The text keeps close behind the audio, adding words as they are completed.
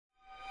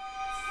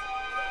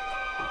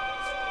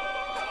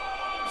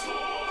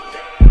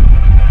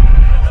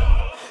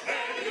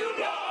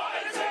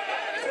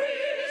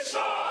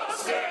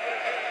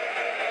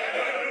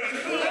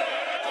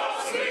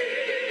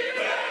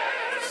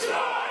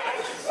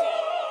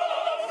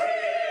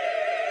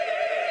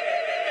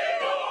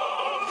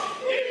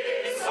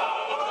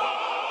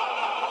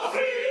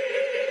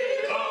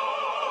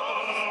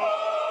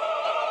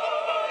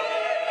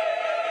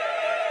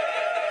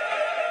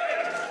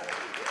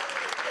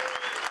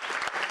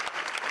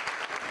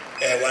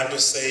I want to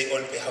say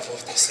on behalf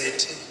of the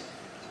city,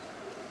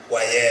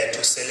 we're here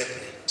to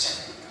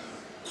celebrate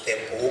the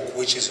book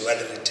which is well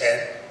written.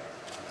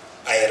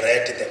 I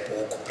read the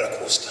book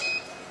Khusta.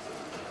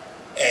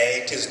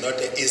 It is not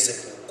an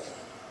easy book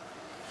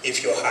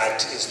if your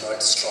heart is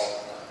not strong.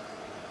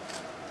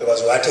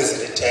 Because what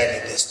is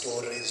written in the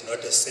story is not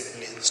a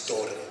simple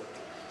story.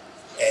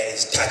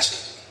 It's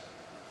touching.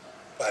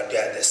 But we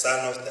are the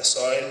son of the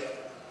soil.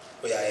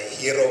 We are a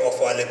hero of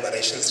our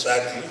liberation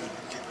struggle.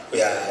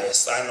 We are a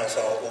son of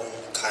our own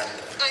country.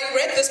 I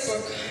read this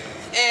book,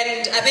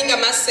 and I think I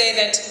must say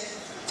that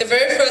the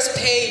very first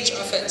page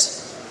of it,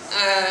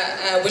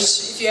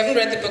 which if you haven't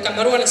read the book, I'm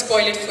not going to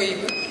spoil it for you.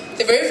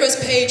 The very first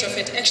page of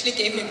it actually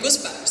gave me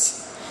goosebumps.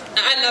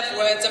 Now, I love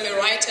words. I'm a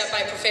writer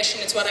by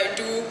profession. It's what I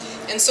do.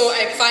 And so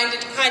I find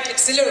it quite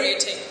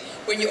exhilarating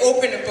when you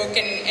open a book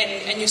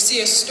and you see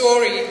a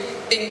story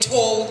being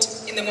told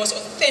in the most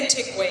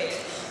authentic way,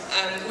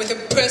 with a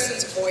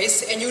person's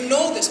voice, and you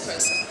know this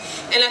person.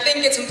 And I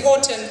think it's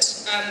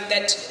important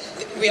that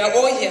we are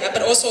all here,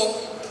 but also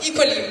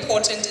equally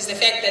important is the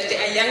fact that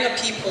there are younger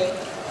people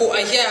who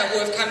are here, who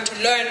have come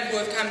to learn, who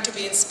have come to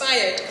be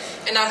inspired.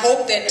 And I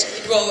hope that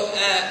it will,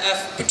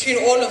 between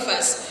all of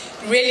us,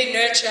 really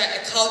nurture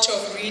a culture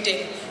of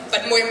reading,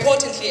 but more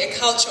importantly, a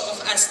culture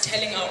of us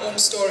telling our own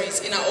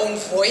stories in our own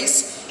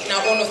voice, in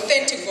our own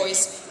authentic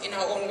voice, in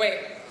our own way.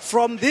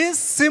 From this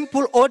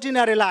simple,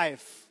 ordinary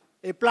life,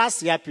 a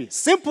plus yappy,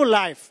 simple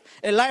life,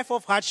 a life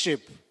of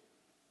hardship,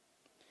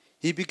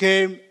 he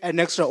became an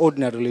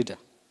extraordinary leader.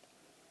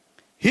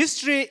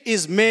 History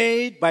is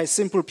made by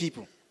simple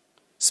people,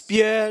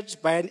 speared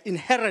by an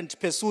inherent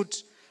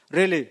pursuit,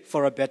 really,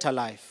 for a better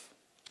life.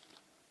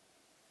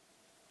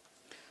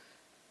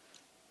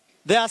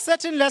 There are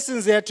certain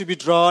lessons there to be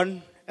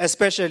drawn,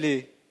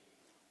 especially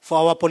for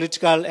our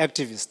political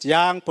activists,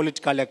 young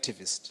political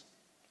activists.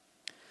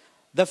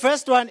 The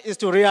first one is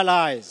to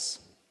realize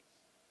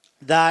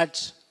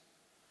that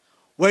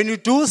when you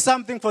do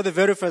something for the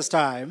very first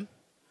time,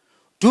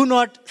 do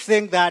not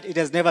think that it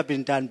has never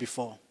been done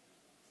before.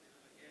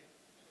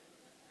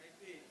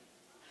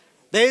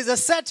 There is a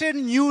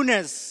certain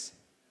newness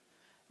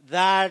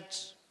that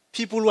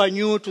people who are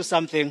new to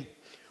something,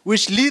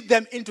 which lead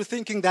them into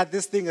thinking that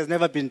this thing has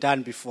never been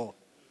done before.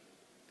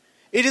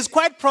 It is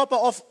quite proper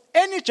of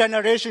any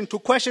generation to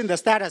question the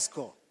status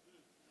quo.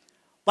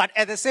 But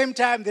at the same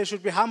time, they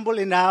should be humble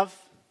enough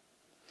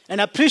and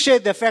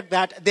appreciate the fact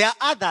that there are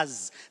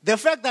others. The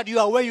fact that you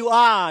are where you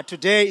are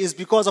today is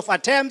because of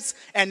attempts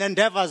and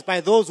endeavors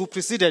by those who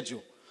preceded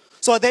you.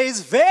 So there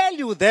is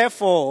value,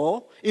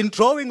 therefore, in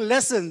drawing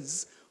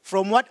lessons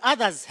from what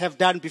others have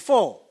done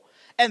before.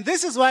 And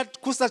this is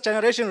what Khusta's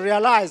generation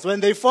realized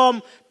when they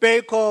formed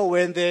PECO,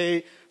 when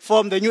they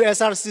formed the new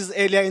SRCs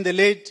earlier in the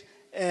late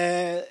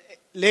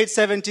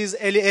 70s,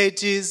 early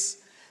 80s.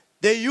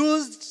 They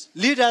used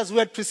leaders who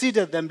had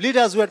preceded them,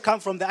 leaders who had come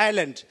from the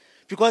island,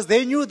 because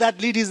they knew that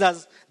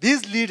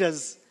these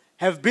leaders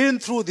have been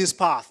through this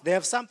path. They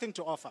have something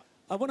to offer.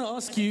 I want to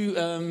ask you,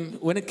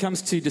 when it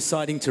comes to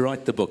deciding to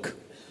write the book,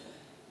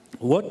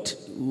 what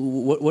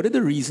are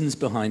the reasons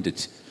behind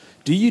it?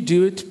 Do you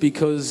do it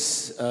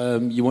because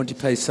you want to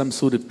pay some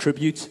sort of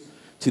tribute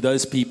to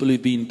those people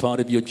who've been part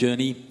of your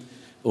journey?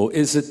 Or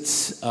is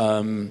it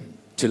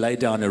to lay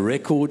down a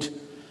record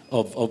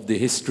of the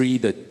history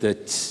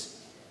that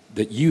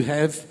you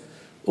have?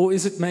 Or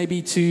is it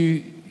maybe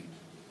to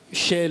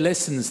share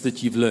lessons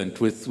that you've learned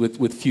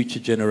with future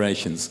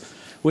generations?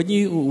 When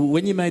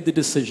you made the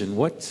decision,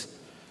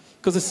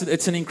 because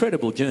it's an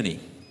incredible journey.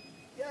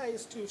 Yeah,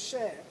 it's to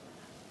share.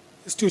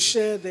 It's to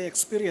share the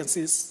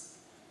experiences.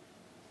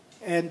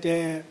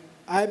 And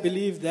I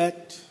believe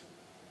that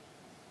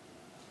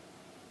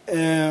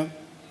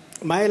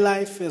my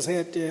life has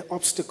had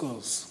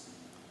obstacles.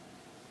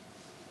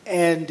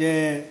 And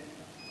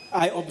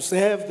I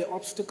observed the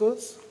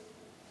obstacles.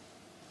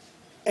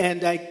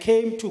 And I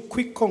came to a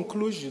quick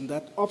conclusion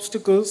that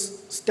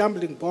obstacles,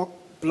 stumbling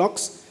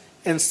blocks,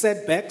 and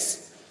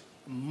setbacks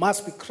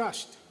must be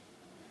crushed.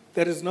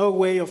 There is no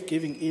way of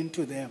giving in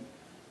to them.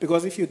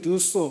 Because if you do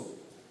so,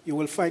 you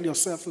will find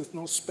yourself with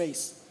no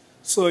space.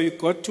 So you've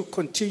got to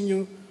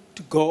continue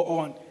to go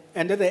on.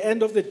 And at the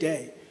end of the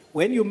day,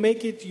 when you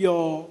make it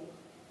your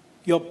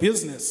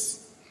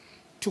business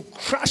to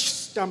crush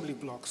stumbling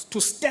blocks,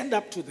 to stand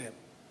up to them,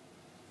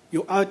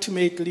 you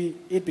ultimately,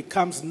 it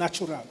becomes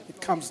natural. It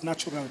comes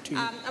natural to you.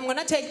 I'm going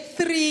to take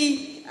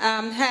 3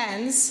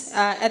 hands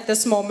at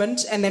this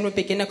moment, and then we'll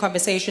begin a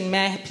conversation.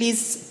 May I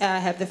please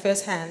have the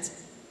first hand?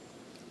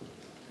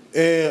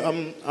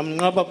 I'm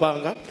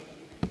Ngababanga.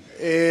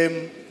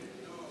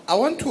 I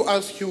want to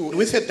ask you,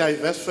 with a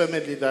diverse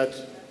family that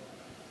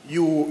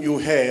you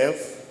have,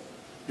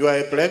 you are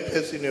a black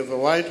person, you have a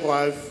white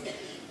wife,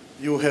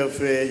 you have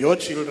your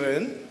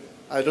children.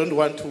 I don't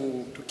want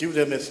to give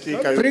them a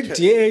stick. Don't bring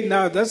DA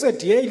now. That's a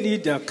DA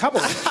leader. Come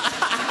on.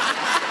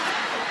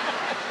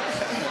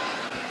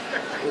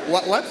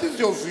 What is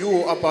your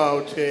view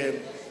about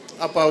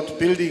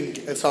building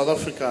a South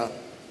Africa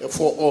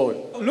for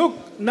all?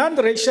 Look,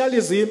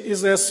 non-racialism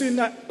is a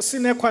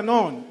sine qua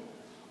non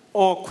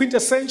or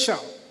quintessential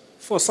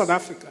for South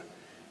Africa.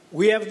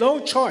 We have no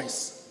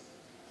choice.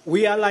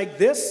 We are like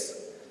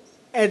this,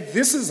 and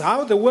this is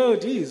how the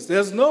world is.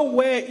 There's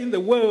nowhere in the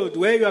world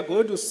where you are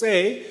going to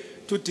say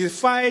to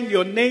define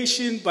your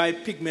nation by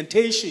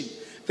pigmentation.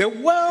 The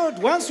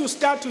world, once you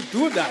start to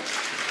do that,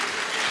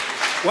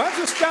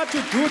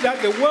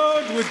 the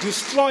world will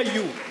destroy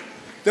you.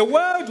 The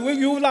world,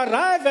 you will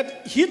arrive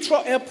at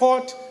Heathrow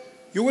Airport,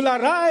 you will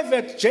arrive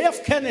at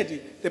JF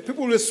Kennedy, the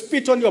people will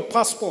spit on your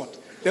passport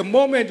the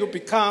moment you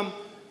become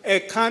a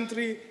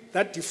country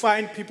that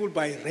defines people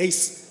by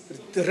race.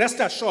 Rest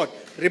assured.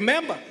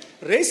 Remember,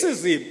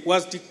 racism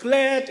was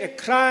declared a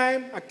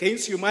crime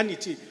against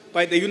humanity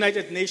by the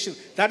United Nations.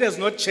 That has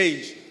not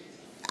changed.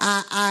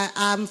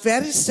 I'm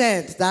very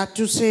sad that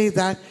to say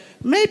that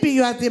maybe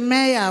you are the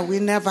mayor we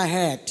never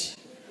had.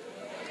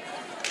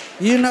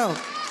 You know,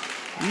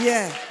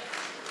 yeah.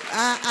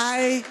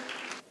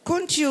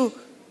 Couldn't you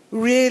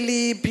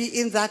really be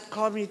in that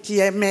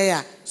committee,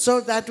 mayor, so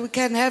that we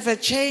can have a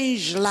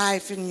changed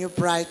life in New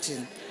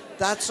Brighton?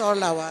 That's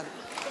all I want.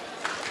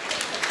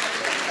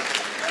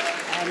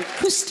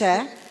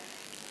 Khusta,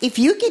 if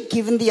you get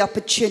given the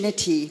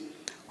opportunity,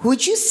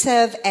 would you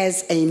serve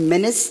as a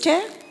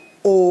minister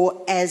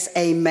or as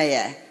a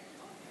mayor?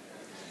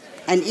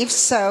 And if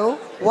so,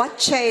 what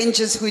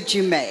changes would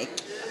you make?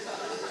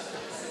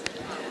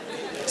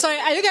 Sorry,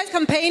 are you guys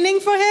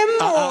campaigning for him?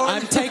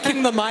 I'm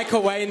taking the mic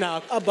away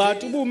now.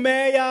 About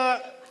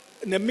mayor,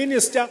 the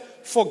minister,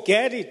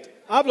 forget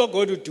it. I'm not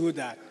going to do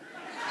that.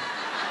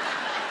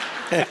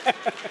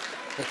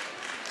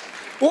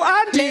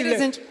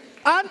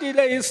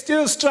 Andile is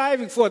still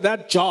striving for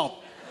that job.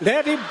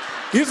 Let him.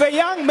 He's a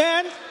young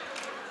man.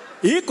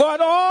 He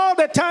got all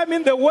the time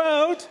in the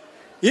world.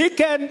 He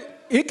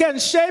can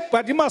shape,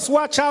 but he must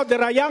watch out.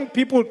 There are young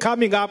people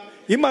coming up.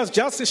 He must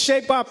just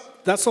shape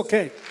up. That's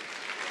okay.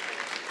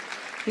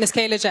 Ms.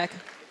 Kayla Jack.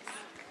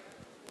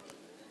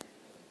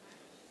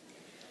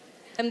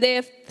 And there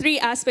are three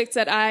aspects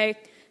that I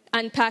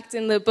unpacked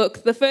in the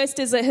book. The first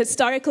is a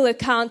historical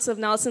account of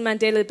Nelson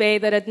Mandela Bay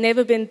that had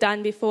never been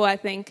done before, I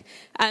think.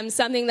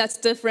 Something that's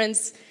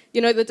different,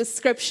 you know, the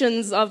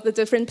descriptions of the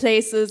different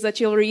places that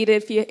you'll read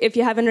if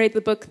you haven't read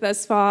the book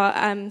thus far.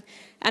 And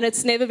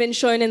it's never been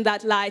shown in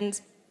that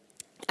light.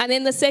 And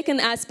then the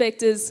second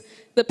aspect is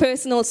the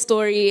personal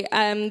story,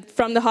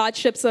 from the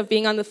hardships of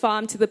being on the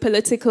farm to the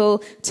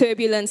political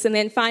turbulence, and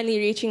then finally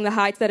reaching the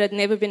heights that had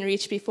never been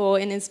reached before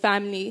in his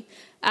family.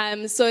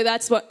 So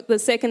that's what the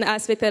second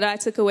aspect that I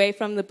took away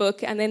from the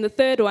book. And then the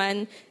third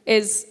one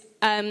is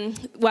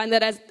one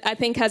that I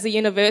think has a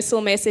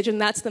universal message, and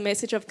that's the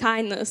message of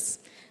kindness.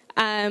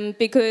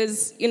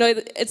 Because, you know,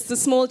 it's the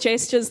small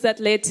gestures that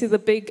led to the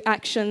big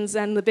actions,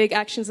 and the big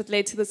actions that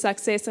led to the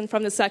success, and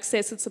from the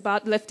success it's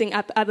about lifting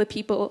up other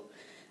people.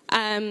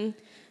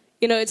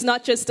 You know, it's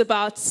not just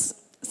about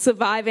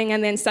surviving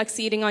and then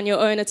succeeding on your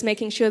own, it's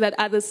making sure that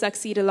others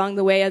succeed along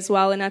the way as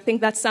well. And I think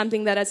that's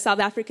something that as South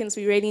Africans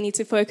we really need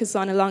to focus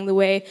on along the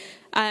way.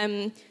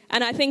 And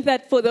I think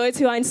that for those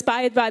who are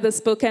inspired by this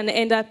book and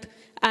end up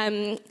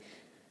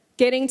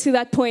getting to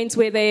that point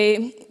where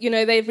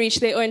they've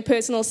reached their own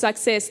personal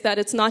success, that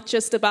it's not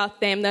just about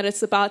them, that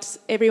it's about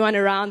everyone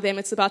around them,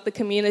 it's about the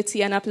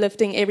community and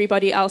uplifting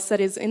everybody else that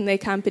is in their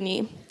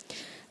company.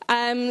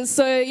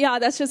 So yeah,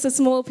 that's just a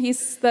small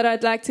piece that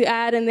I'd like to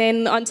add. And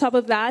then on top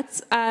of that,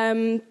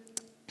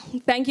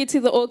 thank you to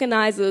the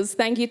organizers,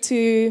 thank you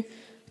to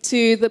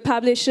the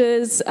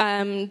publishers,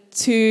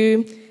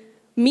 to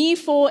me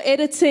for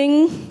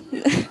editing.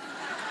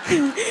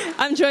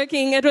 I'm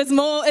joking. It was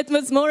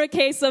more a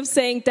case of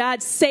saying,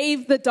 Dad,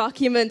 save the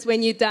document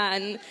when you're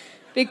done.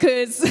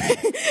 Because,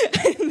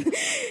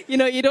 you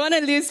know, you don't want to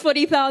lose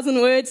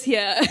 40,000 words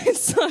here.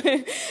 So,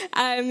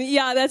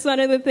 yeah, that's one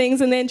of the things.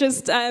 And then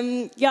just,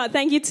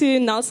 thank you to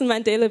Nelson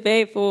Mandela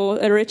Bay for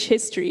a rich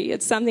history.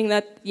 It's something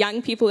that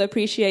young people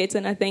appreciate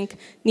and I think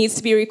needs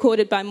to be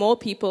recorded by more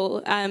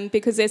people,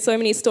 because there's so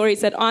many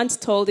stories that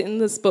aren't told in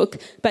this book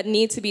but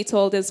need to be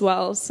told as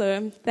well.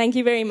 So thank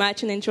you very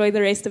much and enjoy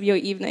the rest of your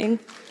evening.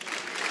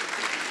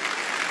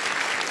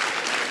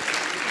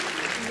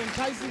 It's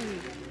enticing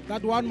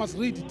that one must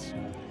read it.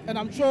 And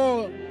I'm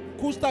sure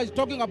Khusta is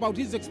talking about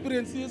his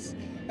experiences,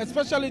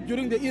 especially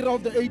during the era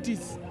of the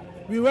 80s.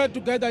 We were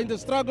together in the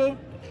struggle.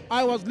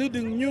 I was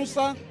leading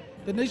NUSA,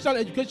 the National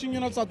Education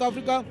Union of South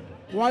Africa,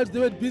 whilst they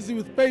were busy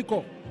with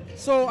PAYCO.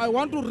 So I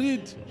want to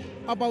read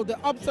about the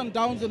ups and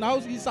downs and how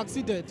he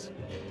succeeded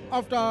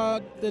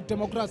after the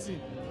democracy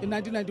in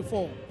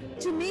 1994.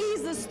 To me,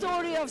 it's the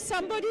story of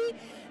somebody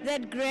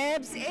that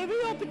grabs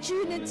every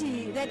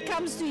opportunity that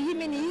comes to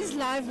him in his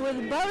life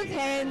with both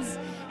hands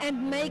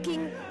and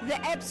making the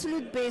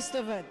absolute best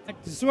of it.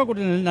 So,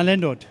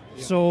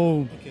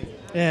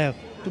 yeah,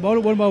 to borrow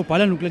one more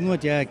Palan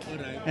Jack.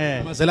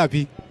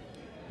 Mazelapi.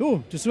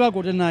 Oh, to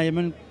Swagod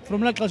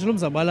from La Classroom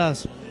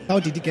Zabalas. How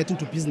did he get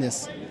into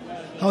business?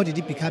 How did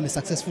he become a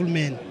successful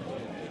man?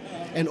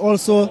 And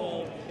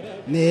also,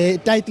 the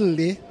title,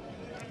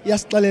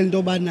 Yes,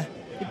 Dobana,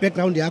 the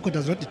background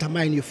does not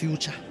determine your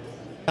future.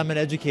 I'm an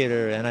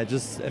educator and I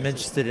just am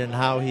interested in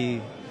how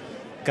he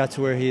got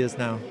to where he is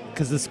now.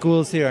 Because the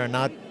schools here are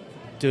not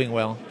doing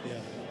well.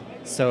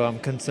 So I'm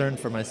concerned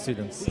for my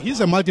students.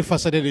 He's a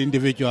multifaceted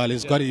individual.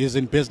 He's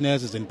in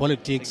business, he's in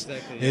politics.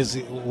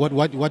 Exactly.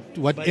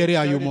 What area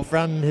are you more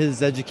from?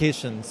 His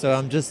education. So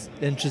I'm just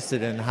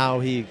interested in how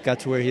he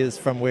got to where he is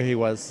from where he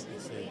was.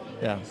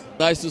 Yeah.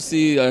 Nice to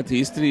see that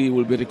history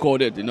will be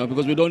recorded,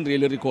 because we don't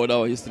really record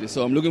our history.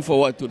 So I'm looking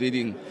forward to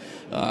reading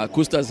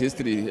Khusta's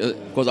history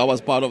because I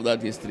was part of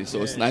that history.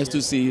 So it's nice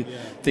to see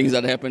things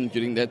that happened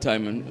during that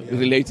time and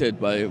related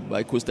by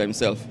Khusta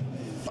himself.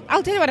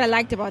 I'll tell you what I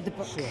liked about the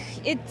book. Sure.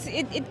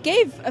 It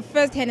gave a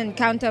first-hand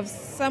encounter of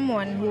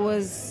someone he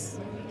was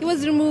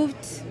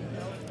removed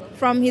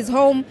from his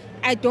home.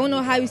 I don't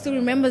know how he still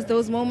remembers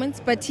those moments,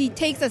 but he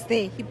takes us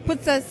there. He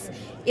puts us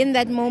in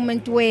that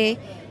moment where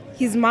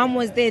his mom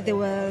was there. There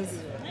was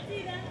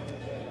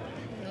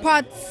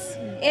pots,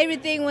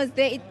 everything was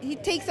there. He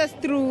takes us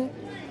through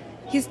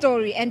his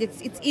story, and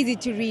it's easy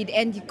to read,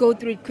 and you go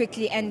through it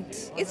quickly, and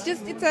it's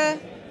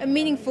a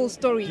meaningful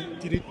story.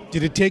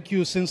 Did it take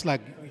you since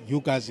you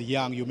guys are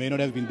young, you may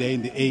not have been there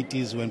in the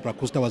 80s when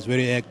Khusta was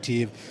very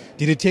active.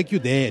 Did it take you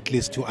there at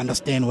least to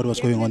understand what was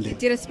going on there? It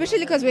did, especially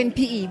because we're in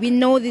PE. We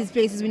know these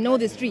places, we know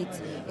the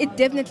streets. It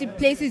definitely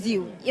places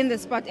you in the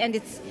spot, and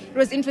it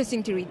was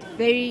interesting to read.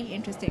 Very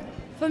interesting.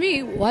 For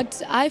me,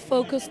 what I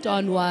focused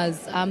on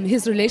was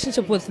his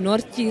relationship with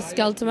Nortje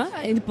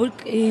Skeltema. In the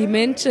book, he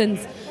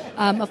mentions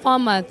a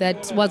farmer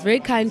that was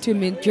very kind to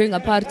him during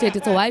apartheid.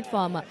 It's a white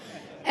farmer.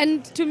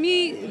 And to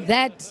me,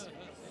 that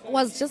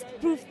was just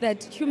proof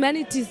that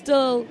humanity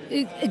still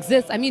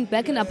exists. I mean,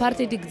 back in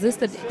apartheid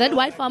existed. That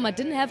white farmer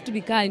didn't have to be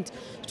kind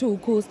to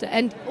Khusta.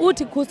 And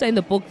Uti Khusta in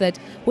the book that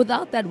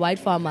without that white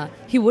farmer,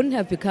 he wouldn't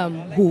have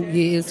become who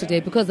he is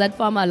today, because that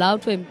farmer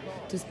allowed him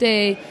to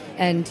stay,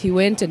 and he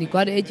went and he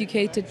got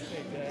educated.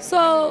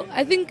 So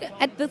I think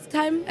at this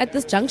time, at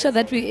this juncture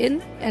that we're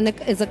in, and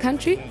as a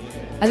country,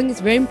 I think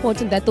it's very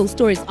important that those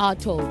stories are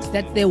told,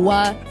 that there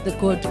were the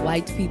good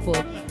white people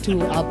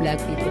to our black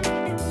people.